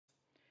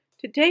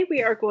Today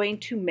we are going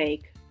to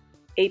make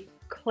a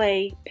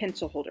clay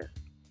pencil holder.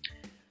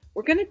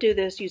 We're going to do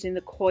this using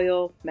the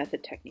Coil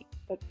method technique.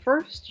 But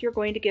first you're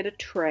going to get a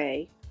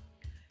tray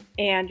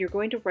and you're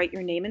going to write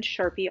your name in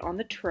Sharpie on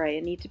the tray.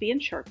 It needs to be in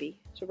Sharpie.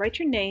 So write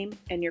your name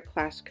and your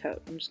class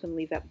code. I'm just going to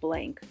leave that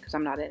blank because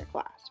I'm not in a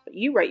class, but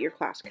you write your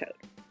class code.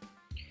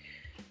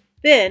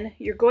 Then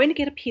you're going to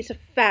get a piece of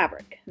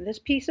fabric. And this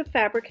piece of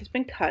fabric has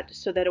been cut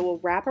so that it will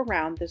wrap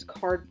around this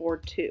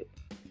cardboard tube.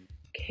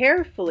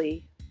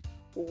 Carefully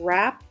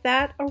wrap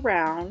that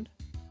around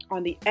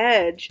on the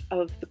edge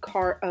of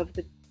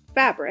the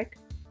fabric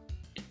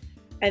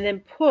and then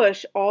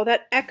push all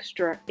that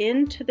extra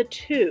into the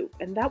tube,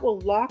 and that will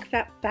lock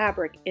that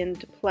fabric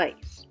into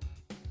place.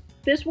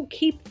 This will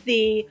keep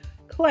the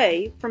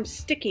clay from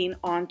sticking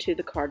onto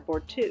the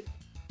cardboard tube.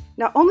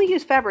 Now only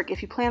use fabric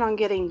if you plan on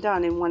getting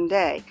done in one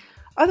day.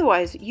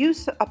 Otherwise,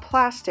 use a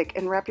plastic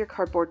and wrap your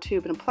cardboard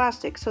tube in a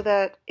plastic so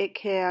that it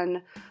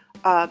can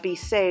be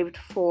saved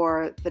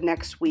for the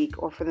next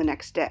week or for the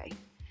next day.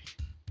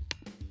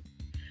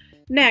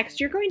 Next,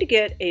 you're going to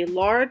get a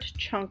large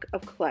chunk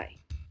of clay.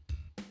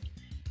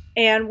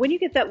 And when you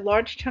get that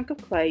large chunk of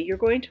clay, you're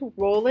going to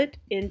roll it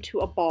into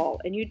a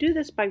ball. And you do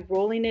this by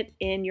rolling it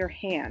in your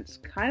hands,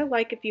 kind of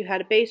like if you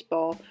had a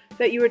baseball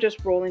that you were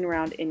just rolling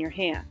around in your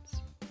hands.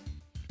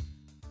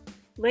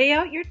 Lay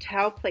out your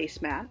towel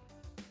placemat,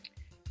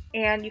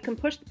 and you can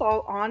push the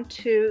ball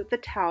onto the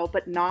towel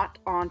but not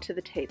onto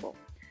the table.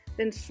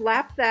 Then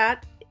slap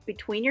that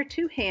between your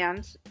two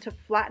hands to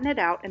flatten it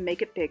out and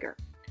make it bigger.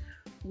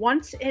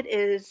 Once it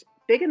is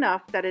big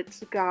enough that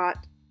it's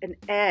got an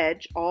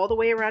edge all the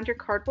way around your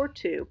cardboard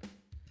tube,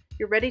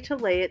 you're ready to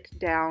lay it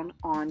down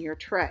on your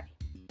tray.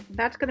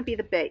 That's going to be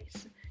the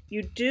base.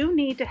 You do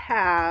need to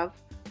have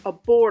a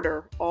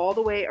border all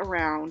the way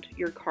around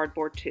your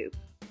cardboard tube.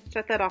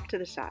 Set that off to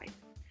the side.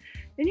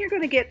 Then you're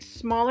going to get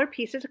smaller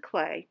pieces of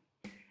clay,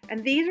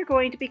 and these are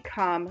going to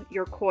become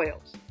your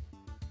coils.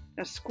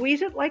 Now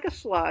squeeze it like a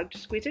slug,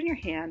 just squeeze it in your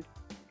hand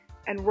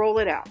and roll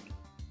it out.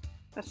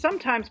 Now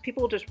sometimes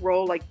people will just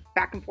roll like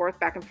back and forth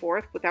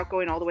without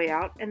going all the way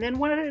out, and then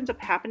what ends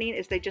up happening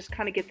is they just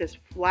kind of get this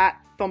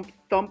flat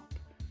thump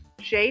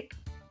shape.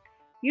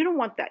 You don't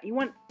want that. You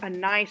want a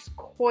nice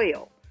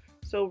coil.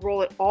 So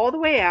roll it all the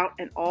way out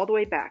and all the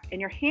way back,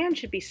 and your hand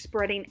should be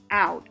spreading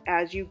out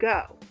as you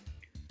go.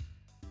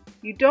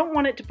 You don't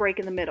want it to break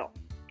in the middle.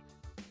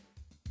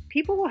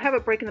 People will have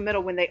it break in the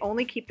middle when they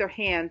only keep their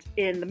hands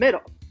in the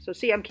middle. So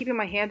see, I'm keeping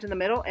my hands in the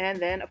middle, and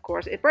then of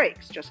course it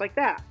breaks just like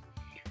that.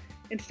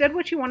 Instead,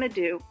 what you want to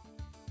do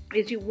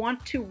is you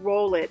want to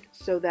roll it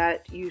so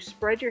that you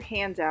spread your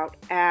hands out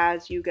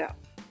as you go.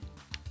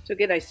 So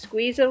again, I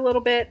squeeze it a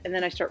little bit and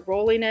then I start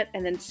rolling it,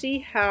 and then see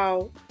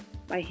how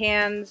my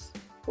hands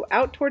go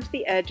out towards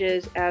the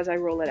edges as I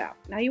roll it out.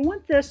 Now you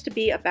want this to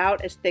be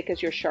about as thick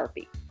as your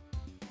Sharpie.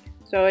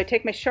 So I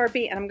take my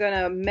Sharpie and I'm going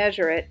to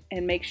measure it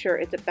and make sure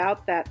it's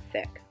about that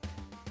thick.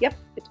 Yep,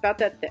 it's about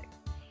that thick.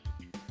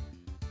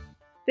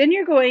 Then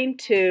you're going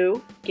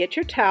to get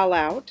your towel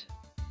out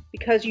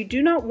because you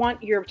do not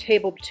want your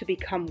table to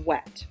become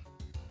wet.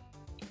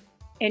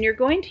 And you're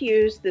going to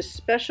use this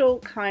special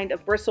kind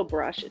of bristle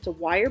brush. It's a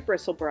wire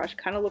bristle brush,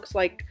 kind of looks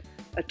like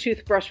a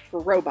toothbrush for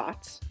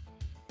robots.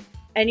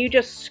 And you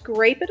just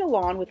scrape it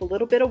along with a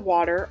little bit of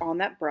water on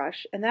that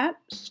brush, and that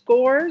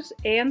scores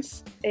and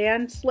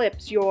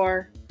slips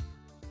your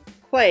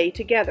clay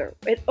together.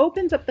 It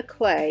opens up the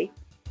clay,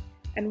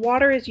 and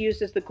water is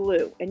used as the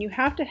glue, and you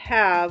have to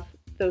have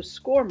those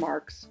score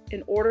marks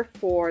in order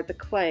for the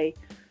clay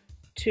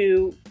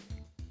to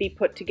be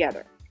put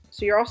together.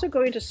 So you're also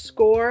going to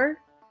score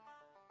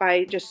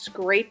by just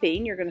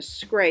scraping. You're going to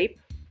scrape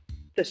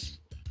this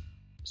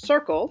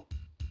circle,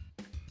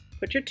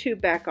 put your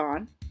tube back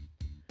on,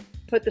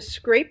 put the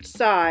scraped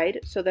side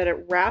so that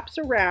it wraps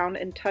around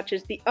and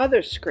touches the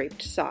other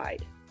scraped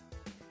side.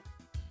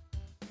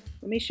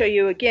 Let me show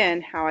you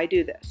again how I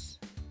do this.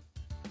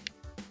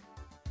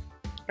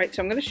 All right,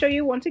 so I'm going to show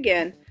you once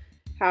again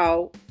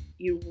how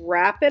you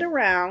wrap it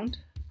around.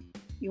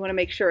 You want to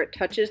make sure it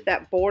touches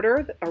that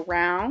border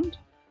around,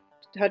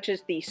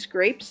 touches the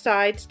scraped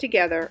sides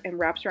together and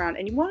wraps around.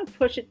 And you want to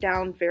push it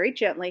down very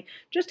gently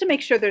just to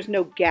make sure there's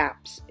no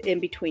gaps in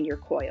between your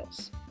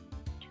coils.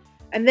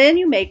 And then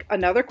you make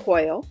another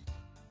coil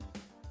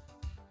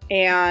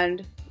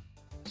and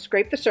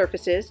scrape the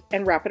surfaces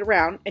and wrap it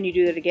around, and you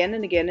do that again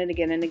and again and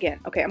again and again.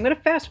 Okay, I'm going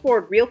to fast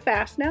forward real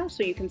fast now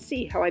so you can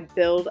see how I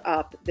build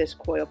up this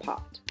coil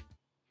pot.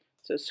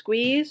 So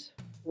squeeze,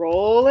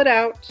 roll it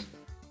out,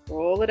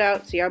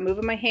 see how I'm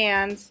moving my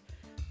hands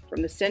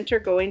from the center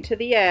going to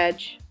the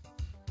edge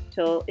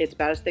till it's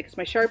about as thick as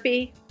my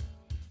Sharpie.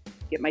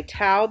 Get my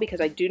towel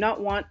because I do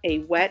not want a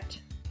wet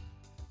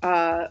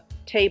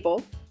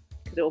table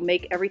because it will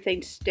make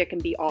everything stick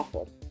and be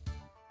awful.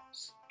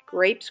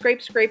 Scrape,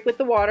 scrape, scrape with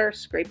the water,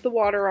 scrape the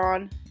water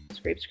on,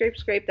 scrape, scrape,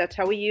 scrape. That's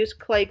how we use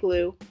clay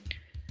glue.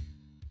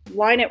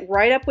 Line it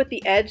right up with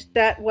the edge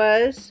that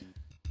was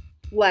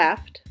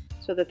left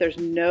so that there's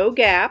no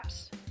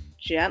gaps.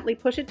 gently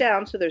push it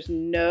down so there's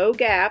no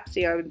gap.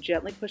 See, I'm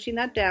gently pushing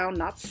that down,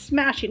 not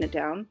smashing it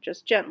down,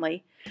 just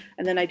gently.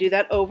 And then I do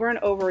that over and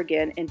over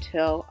again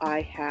until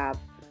I have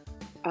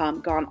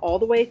gone all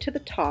the way to the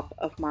top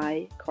of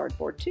my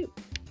cardboard tube.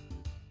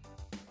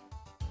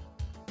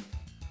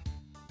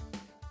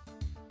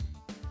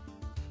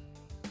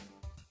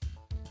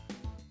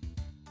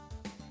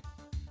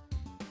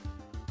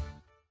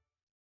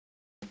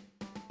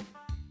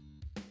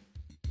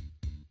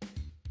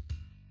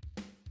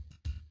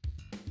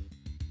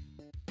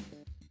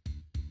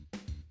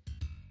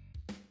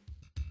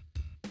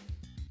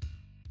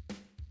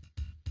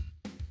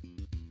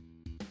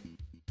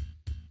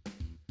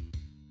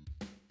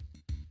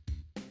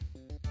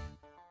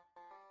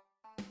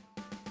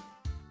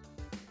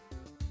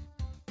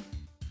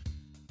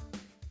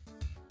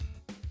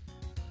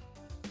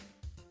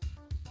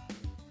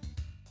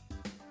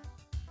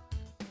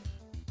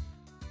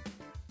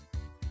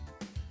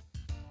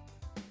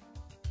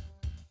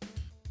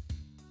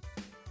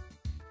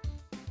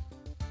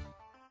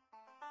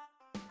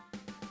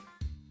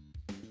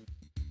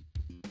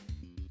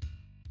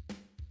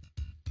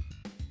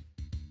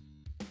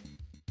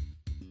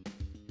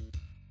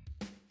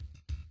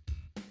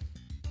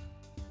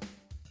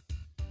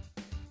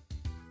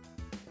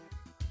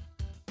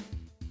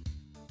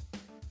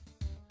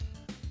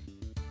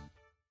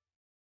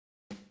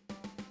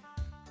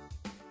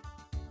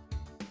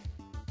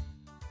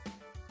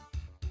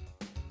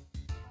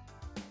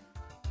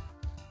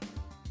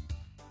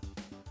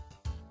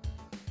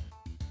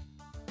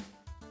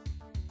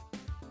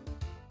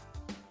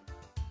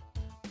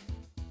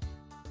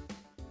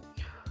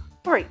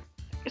 Alright,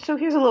 so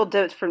here's a little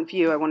different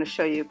view I want to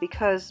show you,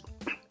 because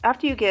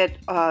after you get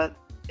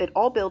it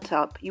all built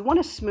up, you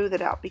want to smooth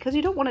it out because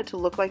you don't want it to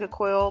look like a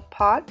coil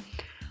pot,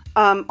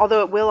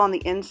 although it will on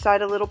the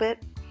inside a little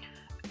bit.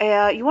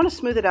 You want to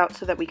smooth it out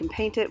so that we can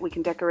paint it, we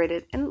can decorate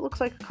it, and it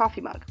looks like a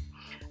coffee mug.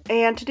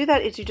 And to do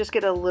that is you just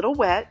get a little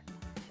wet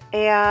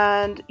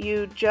and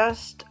you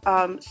just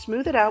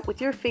smooth it out with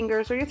your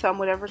fingers or your thumb,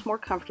 whatever's more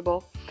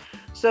comfortable,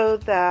 so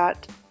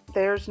that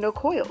there's no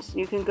coils.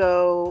 You can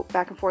go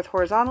back and forth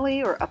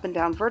horizontally or up and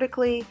down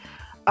vertically,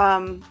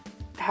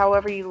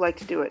 however you like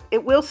to do it.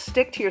 It will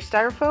stick to your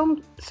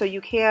styrofoam, so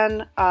you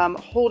can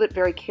hold it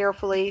very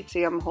carefully.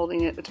 See, I'm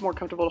holding it. It's more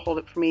comfortable to hold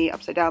it for me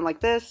upside down like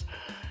this,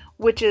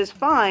 which is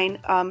fine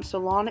so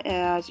long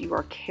as you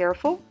are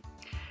careful.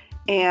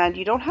 And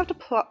you don't have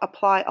to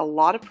apply a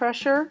lot of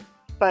pressure,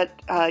 but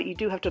you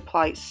do have to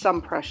apply some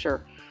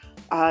pressure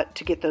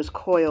to get those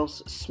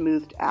coils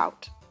smoothed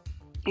out.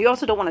 You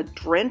also don't want to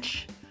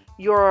drench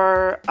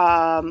your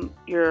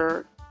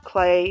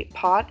clay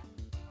pot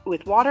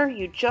with water.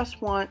 You just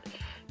want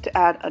to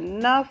add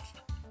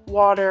enough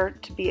water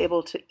to be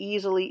able to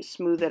easily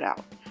smooth it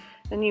out.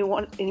 And you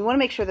want to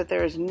make sure that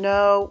there is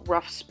no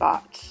rough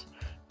spots.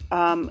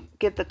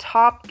 Get the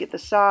top, get the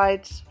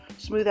sides,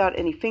 smooth out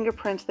any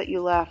fingerprints that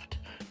you left.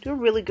 Do a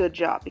really good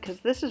job, because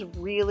this is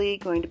really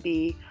going to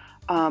be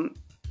how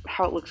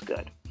it looks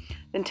good.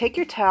 Then take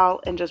your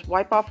towel and just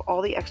wipe off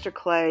all the extra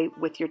clay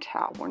with your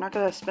towel. We're not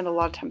going to spend a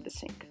lot of time at the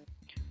sink.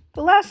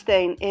 The last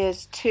thing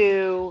is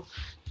to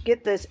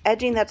get this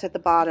edging that's at the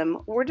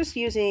bottom. We're just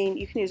using,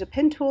 you can use a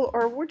pin tool,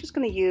 or we're just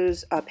going to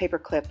use a paper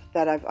clip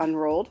that I've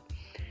unrolled.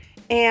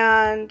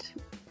 And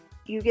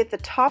you get the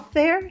top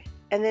there,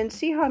 and then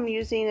see how I'm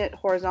using it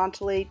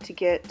horizontally to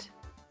get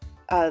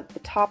the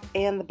top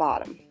and the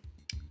bottom.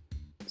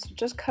 So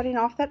just cutting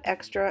off that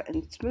extra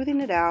and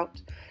smoothing it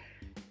out,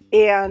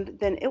 and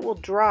then it will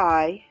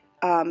dry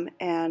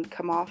and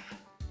come off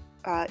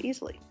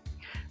easily.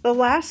 The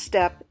last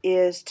step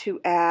is to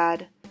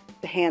add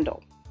the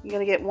handle. You're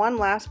going to get one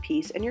last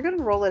piece and you're going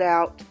to roll it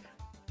out,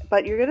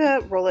 but you're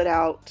going to roll it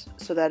out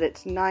so that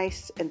it's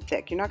nice and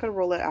thick. You're not going to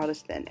roll it out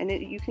as thin. And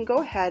you can go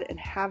ahead and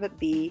have it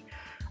be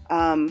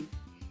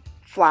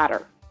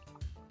flatter.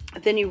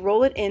 Then you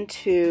roll it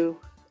into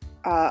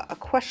a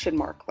question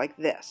mark like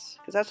this,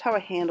 because that's how a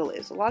handle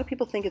is. A lot of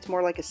people think it's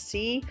more like a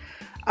C,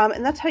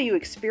 and that's how you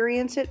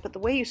experience it, but the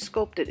way you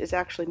sculpt it is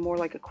actually more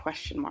like a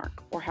question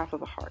mark or half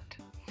of a heart.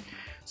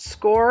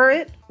 Score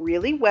it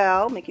really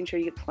well, making sure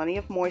you get plenty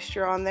of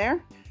moisture on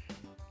there.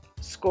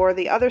 Score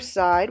the other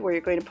side where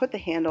you're going to put the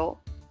handle.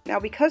 Now,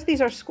 because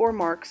these are score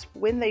marks,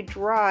 when they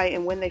dry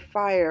and when they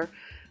fire,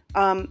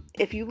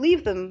 if you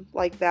leave them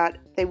like that,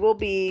 they will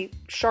be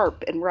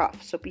sharp and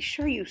rough. So be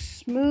sure you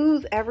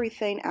smooth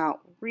everything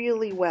out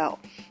really well.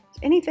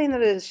 Anything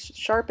that is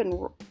sharp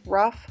and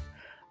rough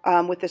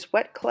with this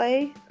wet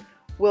clay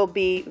will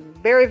be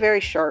very, very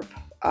sharp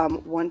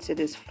once it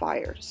is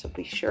fired. So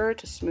be sure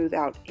to smooth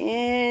out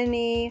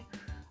any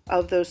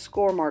of those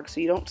score marks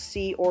so you don't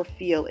see or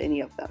feel any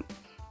of them.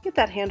 Get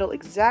that handle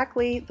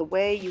exactly the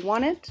way you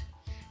want it.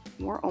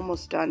 We're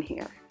almost done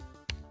here.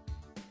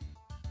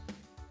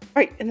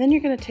 Alright, and then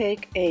you're going to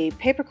take a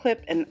paper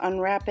clip and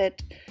unwrap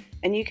it,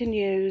 and you can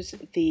use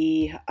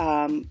the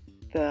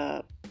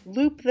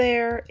loop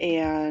there,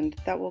 and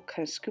that will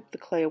kind of scoop the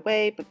clay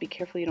away, but be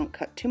careful you don't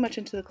cut too much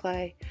into the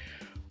clay.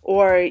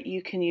 or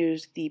you can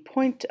use the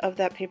point of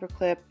that paper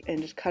clip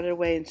and just cut it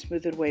away and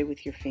smooth it away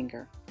with your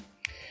finger.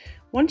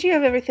 Once you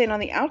have everything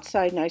on the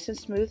outside nice and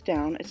smoothed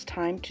down, it's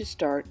time to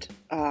start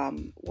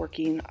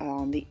working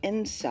on the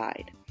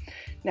inside.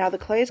 Now the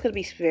clay is going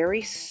to be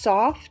very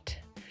soft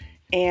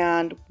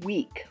and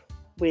weak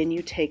when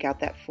you take out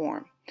that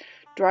form.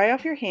 Dry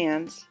off your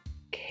hands,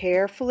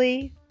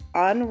 carefully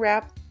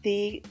unwrap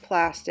the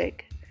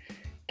plastic,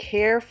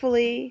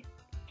 carefully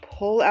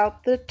pull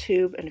out the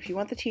tube, and if you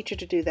want the teacher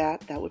to do that,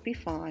 that would be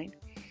fine.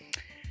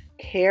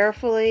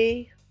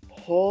 Carefully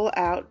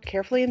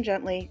and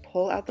gently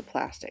pull out the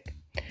plastic.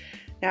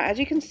 Now, as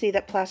you can see,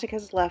 that plastic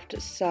has left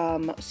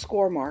some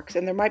score marks,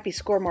 and there might be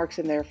score marks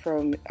in there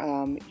from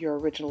your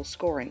original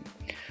scoring.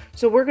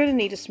 So we're going to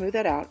need to smooth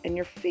that out, and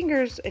your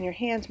fingers and your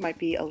hands might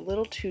be a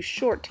little too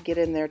short to get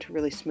in there to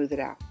really smooth it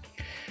out.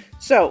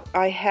 So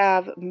I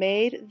have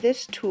made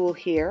this tool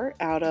here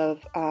out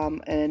of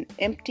an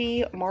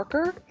empty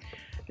marker.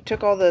 I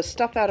took all the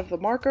stuff out of the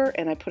marker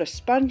and I put a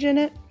sponge in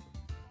it.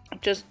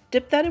 Just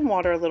dip that in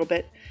water a little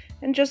bit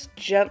and just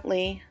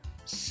gently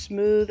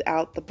smooth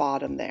out the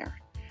bottom there.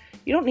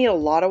 You don't need a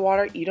lot of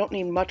water. You don't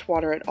need much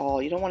water at all.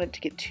 You don't want it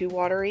to get too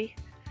watery.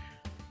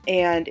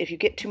 And if you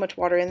get too much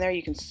water in there,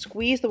 you can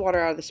squeeze the water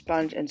out of the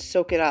sponge and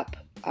soak it up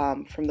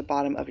from the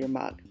bottom of your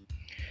mug.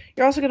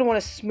 You're also going to want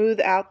to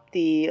smooth out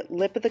the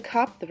lip of the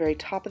cup, the very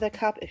top of the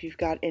cup. If you've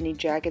got any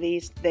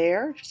jaggedies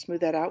there, just smooth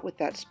that out with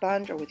that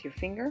sponge or with your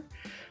finger.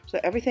 So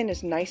everything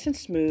is nice and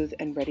smooth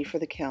and ready for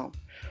the kiln.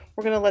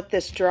 We're going to let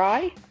this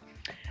dry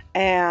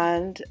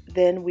and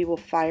then we will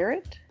fire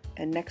it.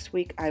 And next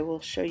week I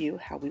will show you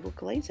how we will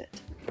glaze it.